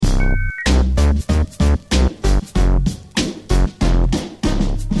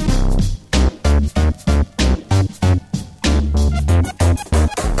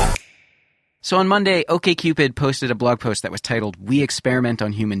So on Monday, OkCupid posted a blog post that was titled, "We Experiment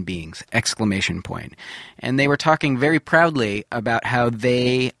on Human Beings!" And they were talking very proudly about how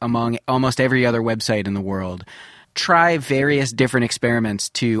they, among almost every other website in the world, try various different experiments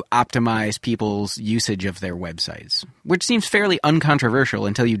to optimize people's usage of their websites, which seems fairly uncontroversial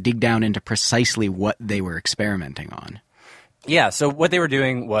until you dig down into precisely what they were experimenting on. Yeah, so what they were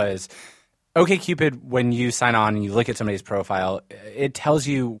doing was OkCupid, when you sign on and you look at somebody's profile, it tells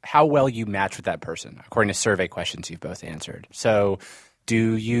you how well you match with that person, according to survey questions you've both answered. So,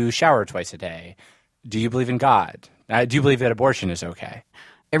 do you shower twice a day? Do you believe in God? Do you believe that abortion is okay?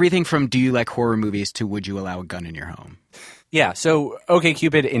 Everything from do you like horror movies to would you allow a gun in your home? Yeah, so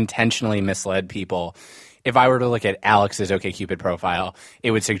OkCupid intentionally misled people. If I were to look at Alex's OkCupid profile,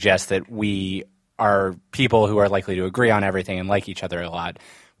 it would suggest that we are people who are likely to agree on everything and like each other a lot,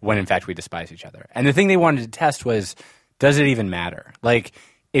 when in fact we despise each other. And the thing they wanted to test was, does it even matter? Like,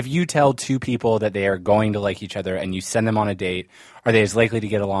 if you tell two people that they are going to like each other and you send them on a date, are they as likely to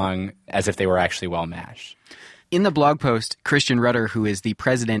get along as if they were actually well matched? In the blog post, Christian Rudder, who is the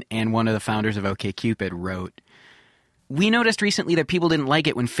president and one of the founders of OkCupid, wrote, "We noticed recently that people didn't like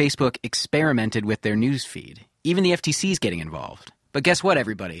it when Facebook experimented with their news feed. Even the FTC is getting involved. But guess what,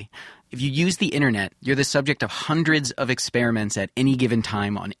 everybody? If you use the internet, you're the subject of hundreds of experiments at any given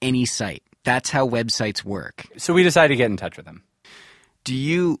time on any site. That's how websites work." So we decided to get in touch with them. Do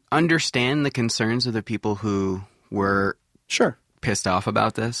you understand the concerns of the people who were pissed off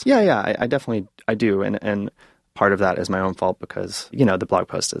about this? Yeah, I definitely do. And part of that is my own fault because, the blog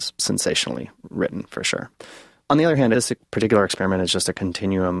post is sensationally written for sure. On the other hand, this particular experiment is just a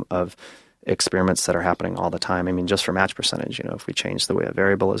continuum of experiments that are happening all the time. I mean, just for match percentage, if we change the way a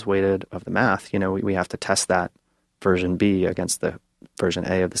variable is weighted of the math, we have to test that version B against the version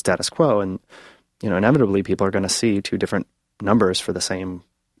A of the status quo. And, inevitably people are going to see two different numbers for the same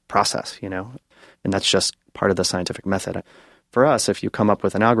process, and that's just part of the scientific method. For us, if you come up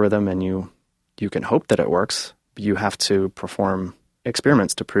with an algorithm and you can hope that it works, you have to perform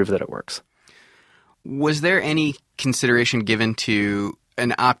experiments to prove that it works. Was there any consideration given to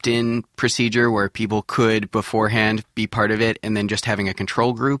an opt-in procedure where people could beforehand be part of it and then just having a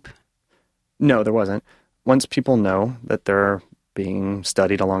control group? No, there wasn't. Once people know that they're being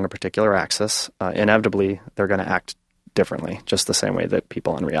studied along a particular axis, inevitably they're going to act differently, just the same way that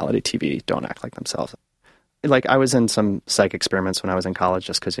people on reality TV don't act like themselves. Like, I was in some psych experiments when I was in college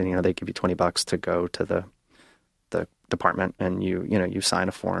just because, they give you $20 to go to the department and you sign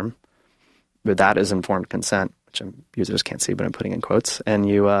a form. But that is informed consent, which users can't see, but I'm putting in quotes. And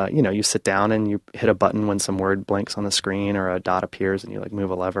you sit down and you hit a button when some word blinks on the screen or a dot appears and you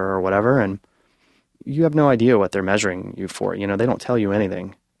move a lever or whatever. And you have no idea what they're measuring you for. They don't tell you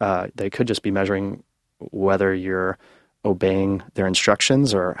anything. They could just be measuring whether you're obeying their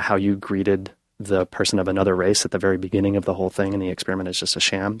instructions or how you greeted the person of another race at the very beginning of the whole thing, and the experiment is just a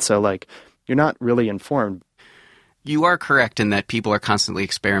sham. So, you're not really informed. You are correct in that people are constantly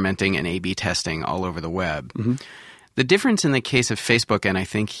experimenting and A/B testing all over the web. Mm-hmm. The difference in the case of Facebook, and I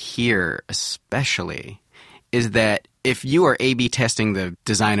think here especially, is that if you are A/B testing the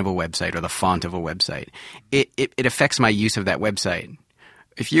design of a website or the font of a website, it affects my use of that website.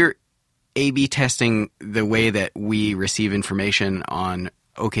 If you're A/B testing the way that we receive information on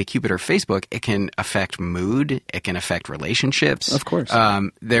OkCupid or Facebook, it can affect mood, it can affect relationships. Of course.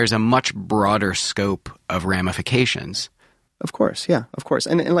 There's a much broader scope of ramifications. Of course, yeah, of course.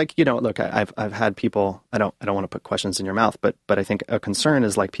 And look, I've had people, I don't want to put questions in your mouth, but I think a concern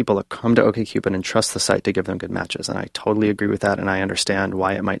is people that come to OkCupid and trust the site to give them good matches. And I totally agree with that, and I understand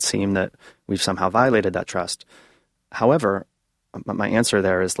why it might seem that we've somehow violated that trust. However, my answer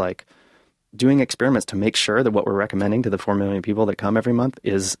there is doing experiments to make sure that what we're recommending to the 4 million people that come every month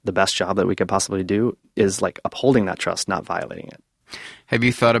is the best job that we could possibly do is upholding that trust, not violating it. Have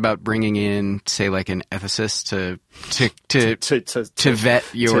you thought about bringing in, say, an ethicist to vet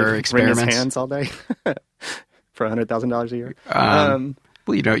your experiments? Wring his hands all day for $100,000 a year?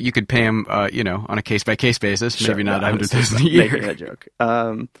 Well, you could pay him, on a case-by-case basis, sure, maybe not $100,000 a year. Making a joke.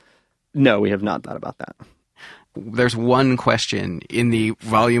 No, we have not thought about that. There's one question in the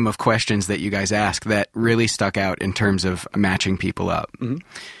volume of questions that you guys ask that really stuck out in terms of matching people up. Mm-hmm.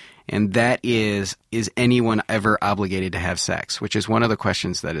 And that is anyone ever obligated to have sex? Which is one of the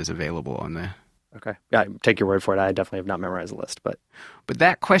questions that is available on the... Okay. Yeah, take your word for it. I definitely have not memorized the list. But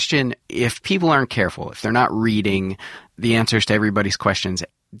that question, if people aren't careful, if they're not reading the answers to everybody's questions,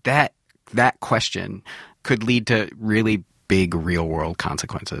 that question could lead to really big real-world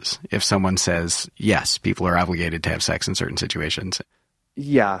consequences if someone says, yes, people are obligated to have sex in certain situations.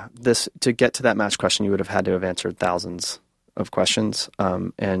 Yeah, to get to that match question, you would have had to have answered thousands of questions.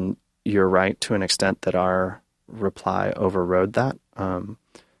 And you're right to an extent that our reply overrode that.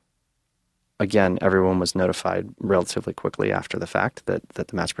 Again, everyone was notified relatively quickly after the fact that the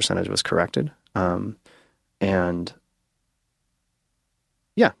match percentage was corrected. And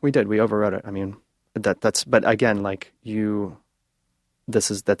yeah, we did. We overrode it. I mean, that's, but again, like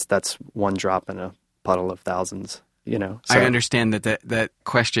that's one drop in a puddle of thousands, you know. So, I understand that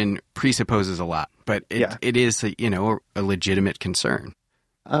question presupposes a lot, but it is, a legitimate concern.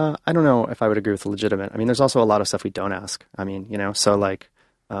 I don't know if I would agree with the legitimate. I mean, there's also a lot of stuff we don't ask. I mean, so like,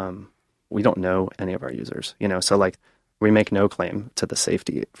 we don't know any of our users, so like we make no claim to the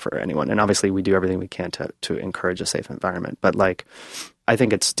safety for anyone. And obviously we do everything we can to encourage a safe environment. But like, I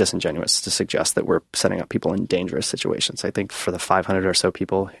think it's disingenuous to suggest that we're setting up people in dangerous situations. I think for the 500 or so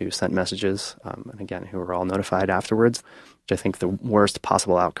people who sent messages, and again, who were all notified afterwards, which I think the worst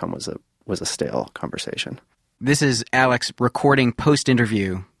possible outcome was a stale conversation. This is Alex recording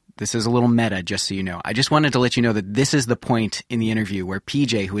post-interview. This is a little meta, just so you know. I just wanted to let you know that this is the point in the interview where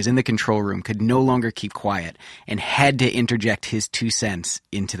PJ, who was in the control room, could no longer keep quiet and had to interject his 2 cents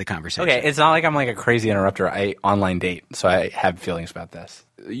into the conversation. Okay, it's not like I'm like a crazy interrupter. I online date, so I have feelings about this.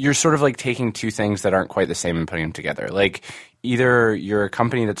 You're sort of like taking two things that aren't quite the same and putting them together. Like either you're a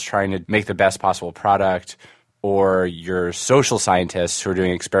company that's trying to make the best possible product, or you're social scientists who are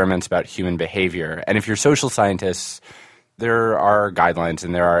doing experiments about human behavior. And if you're social scientists, there are guidelines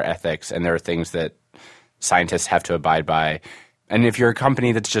and there are ethics and there are things that scientists have to abide by. And if you're a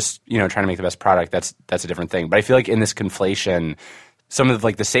company that's just, trying to make the best product, that's a different thing. But I feel like in this conflation, some of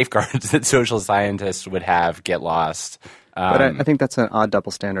like the safeguards that social scientists would have get lost. But I think that's an odd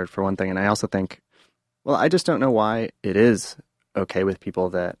double standard for one thing. And I also think, I just don't know why it is okay with people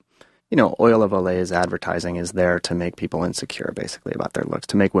that, Oil of Olay's advertising is there to make people insecure, basically, about their looks,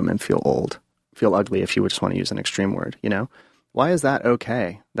 to make women feel old. Feel ugly, if you would just want to use an extreme word, Why is that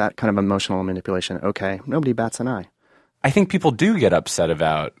okay? That kind of emotional manipulation, okay? Nobody bats an eye. I think people do get upset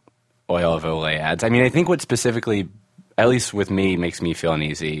about Oil of Olay ads. I mean, I think what specifically, at least with me, makes me feel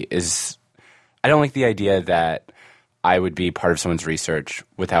uneasy is I don't like the idea that I would be part of someone's research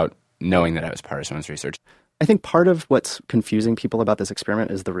without knowing that I was part of someone's research. I think part of what's confusing people about this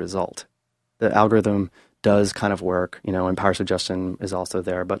experiment is the result. The algorithm does kind of work, and power suggestion is also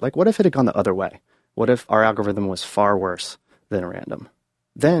there. But like, what if it had gone the other way? What if our algorithm was far worse than random?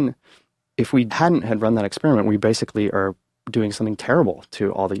 Then if we hadn't had run that experiment, we basically are doing something terrible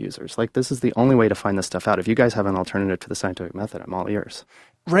to all the users. Like, this is the only way to find this stuff out. If you guys have an alternative to the scientific method, I'm all ears.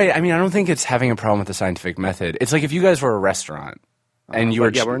 Right. I mean, I don't think it's having a problem with the scientific method. It's like if you guys were a restaurant and you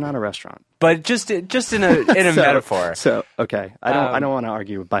were... Yeah, we're not a restaurant. But just in a metaphor. So, okay. I don't want to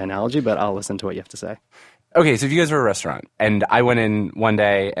argue by analogy, but I'll listen to what you have to say. Okay, so if you guys were a restaurant and I went in one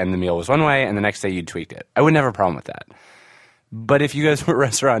day and the meal was one way and the next day you tweaked it, I wouldn't have a problem with that. But if you guys were a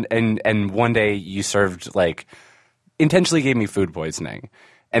restaurant and one day you served, like, intentionally gave me food poisoning,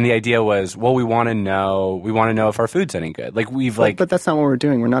 and the idea was, we want to know if our food's any good. Like, But that's not what we're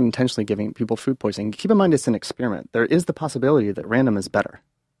doing. We're not intentionally giving people food poisoning. Keep in mind it's an experiment. There is the possibility that random is better.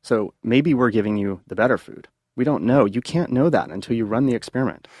 So maybe we're giving you the better food. We don't know. You can't know that until you run the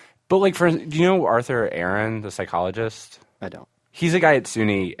experiment. But like, do you know Arthur Aaron, the psychologist? I don't. He's a guy at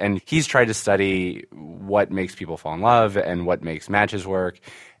SUNY, and he's tried to study what makes people fall in love and what makes matches work.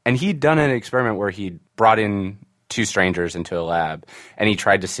 And he'd done an experiment where he brought in 2 strangers into a lab, and he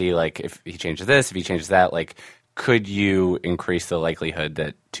tried to see, like, if he changes this, if he changes that, like, could you increase the likelihood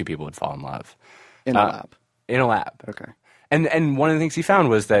that 2 people would fall in love? In a lab? In a lab. Okay. And one of the things he found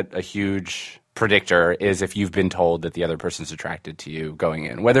was that a huge predictor is if you've been told that the other person's attracted to you going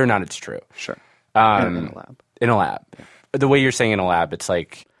in, whether or not it's true. Sure. In a lab. In a lab. Yeah. The way you're saying in a lab, it's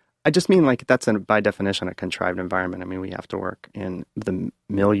like... I just mean, like, that's by definition a contrived environment. I mean, we have to work in the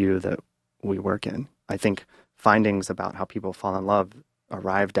milieu that we work in. I think findings about how people fall in love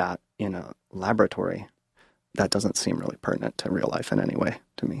arrived at in a laboratory, that doesn't seem really pertinent to real life in any way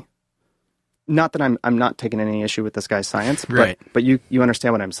to me. Not that I'm not taking any issue with this guy's science, right. But you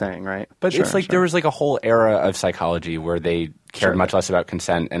understand what I'm saying, right? But it's like there was like a whole era of psychology where they cared much less about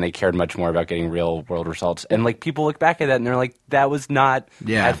consent and they cared much more about getting real world results. And like people look back at that and they're like, that was not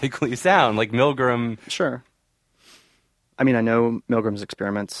ethically sound. Like Milgram. Sure. I mean, I know Milgram's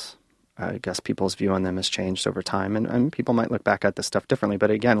experiments, I guess people's view on them has changed over time, and people might look back at this stuff differently. But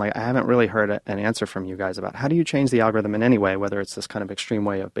again, like, I haven't really heard an answer from you guys about how do you change the algorithm in any way, whether it's this kind of extreme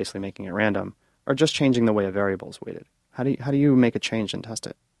way of basically making it random or just changing the way a variable is weighted. How do you make a change and test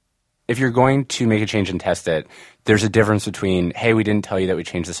it? If you're going to make a change and test it, there's a difference between, hey, we didn't tell you that we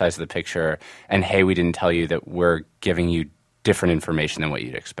changed the size of the picture, and hey, we didn't tell you that we're giving you different information than what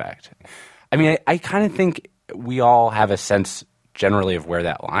you'd expect. I mean, I kind of think we all have a sense generally of where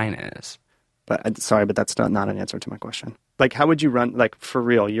that line is. But sorry, but that's not an answer to my question. Like, how would you run, like, for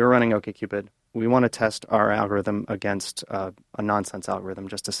real, you're running OkCupid. We want to test our algorithm against a nonsense algorithm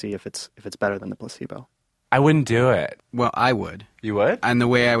just to see if it's better than the placebo. I wouldn't do it. Well, I would. You would? And the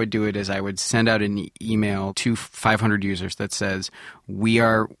way I would do it is I would send out an email to 500 users that says, we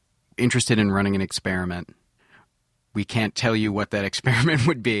are interested in running an experiment. We can't tell you what that experiment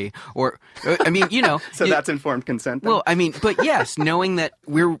would be. Or, I mean, you know. So that's informed consent then? Well, I mean, but yes, knowing that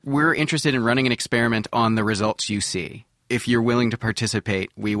we're interested in running an experiment on the results you see. If you're willing to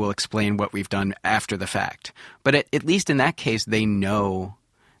participate, we will explain what we've done after the fact. But at least in that case, they know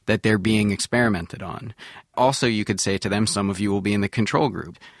that they're being experimented on. Also, you could say to them, some of you will be in the control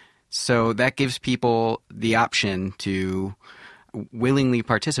group. So that gives people the option to willingly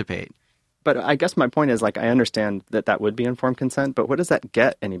participate. But I guess my point is, like, I understand that would be informed consent, but what does that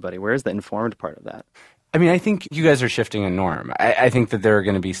get anybody? Where is the informed part of that? I mean, I think you guys are shifting a norm. I think that there are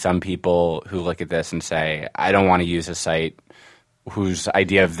going to be some people who look at this and say, I don't want to use a site whose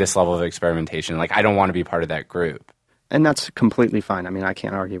idea of this level of experimentation, like, I don't want to be part of that group. And that's completely fine. I mean, I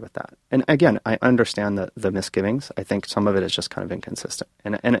can't argue with that. And again, I understand the misgivings. I think some of it is just kind of inconsistent.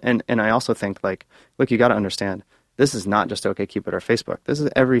 And I also think, like, look, you got to understand, this is not just OkCupid or Facebook. This is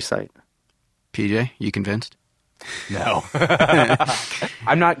every site. PJ, you convinced? No.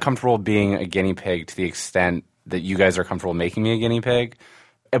 I'm not comfortable being a guinea pig to the extent that you guys are comfortable making me a guinea pig.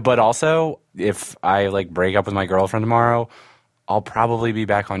 But also, if I, like, break up with my girlfriend tomorrow, I'll probably be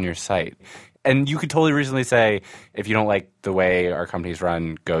back on your site. And you could totally reasonably say, if you don't like the way our companies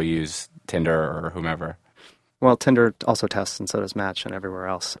run, go use Tinder or whomever. Well, Tinder also tests, and so does Match and everywhere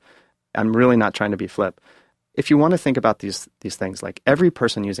else. I'm really not trying to be flip. If you want to think about these things, like, every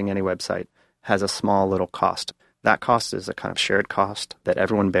person using any website has a small little cost. That cost is a kind of shared cost that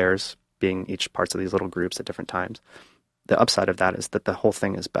everyone bears, being each parts of these little groups at different times. The upside of that is that the whole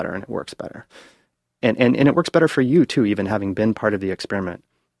thing is better and it works better. And it works better for you, too, even having been part of the experiment.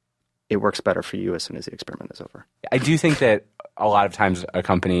 It works better for you as soon as the experiment is over. I do think that a lot of times a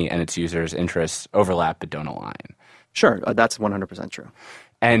company and its users' interests overlap but don't align. Sure, that's 100% true.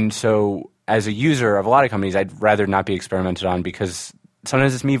 And so as a user of a lot of companies, I'd rather not be experimented on because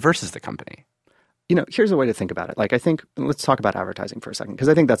sometimes it's me versus the company. You know, here's a way to think about it. Like, I think, let's talk about advertising for a second, because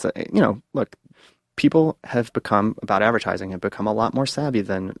I think that's look, people have become a lot more savvy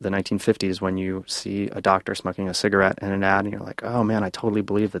than the 1950s when you see a doctor smoking a cigarette in an ad and you're like, oh man, I totally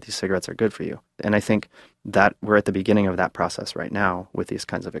believe that these cigarettes are good for you. And I think that we're at the beginning of that process right now with these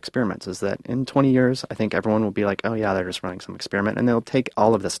kinds of experiments, is that in 20 years, I think everyone will be like, oh yeah, they're just running some experiment, and they'll take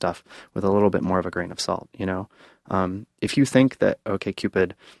all of this stuff with a little bit more of a grain of salt, you know? If you think that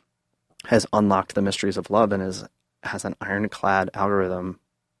OkCupid has unlocked the mysteries of love and has an ironclad algorithm,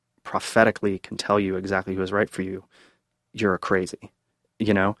 prophetically can tell you exactly who is right for you, you're crazy,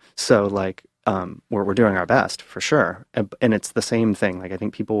 you know? So, like, we're doing our best, for sure. And it's the same thing. Like, I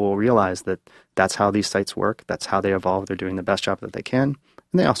think people will realize that that's how these sites work. That's how they evolve. They're doing the best job that they can.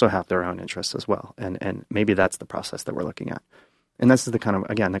 And they also have their own interests as well. And maybe that's the process that we're looking at. And this is the kind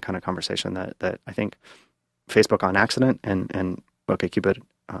of conversation that I think Facebook on accident and OkCupid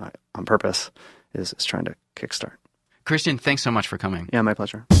on purpose is trying to kickstart. Christian, thanks so much for coming. Yeah, my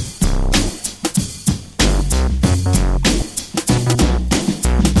pleasure.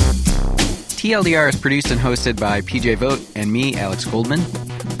 TLDR is produced and hosted by PJ Vogt and me, Alex Goldman.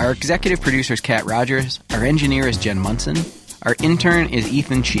 Our executive producer is Kat Rogers. Our engineer is Jen Munson. Our intern is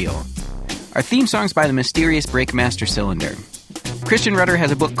Ethan Scheel. Our theme song is by the mysterious Breakmaster Cylinder. Christian Rudder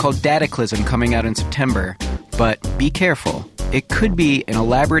has a book called Dataclysm coming out in September, but be careful. It could be an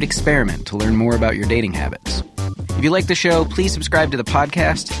elaborate experiment to learn more about your dating habits. If you like the show, please subscribe to the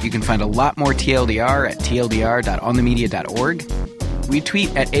podcast. You can find a lot more TLDR at tldr.onthemedia.org. We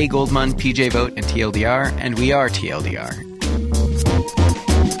tweet at agoldman, PJ Vogt, and TLDR, and we are TLDR.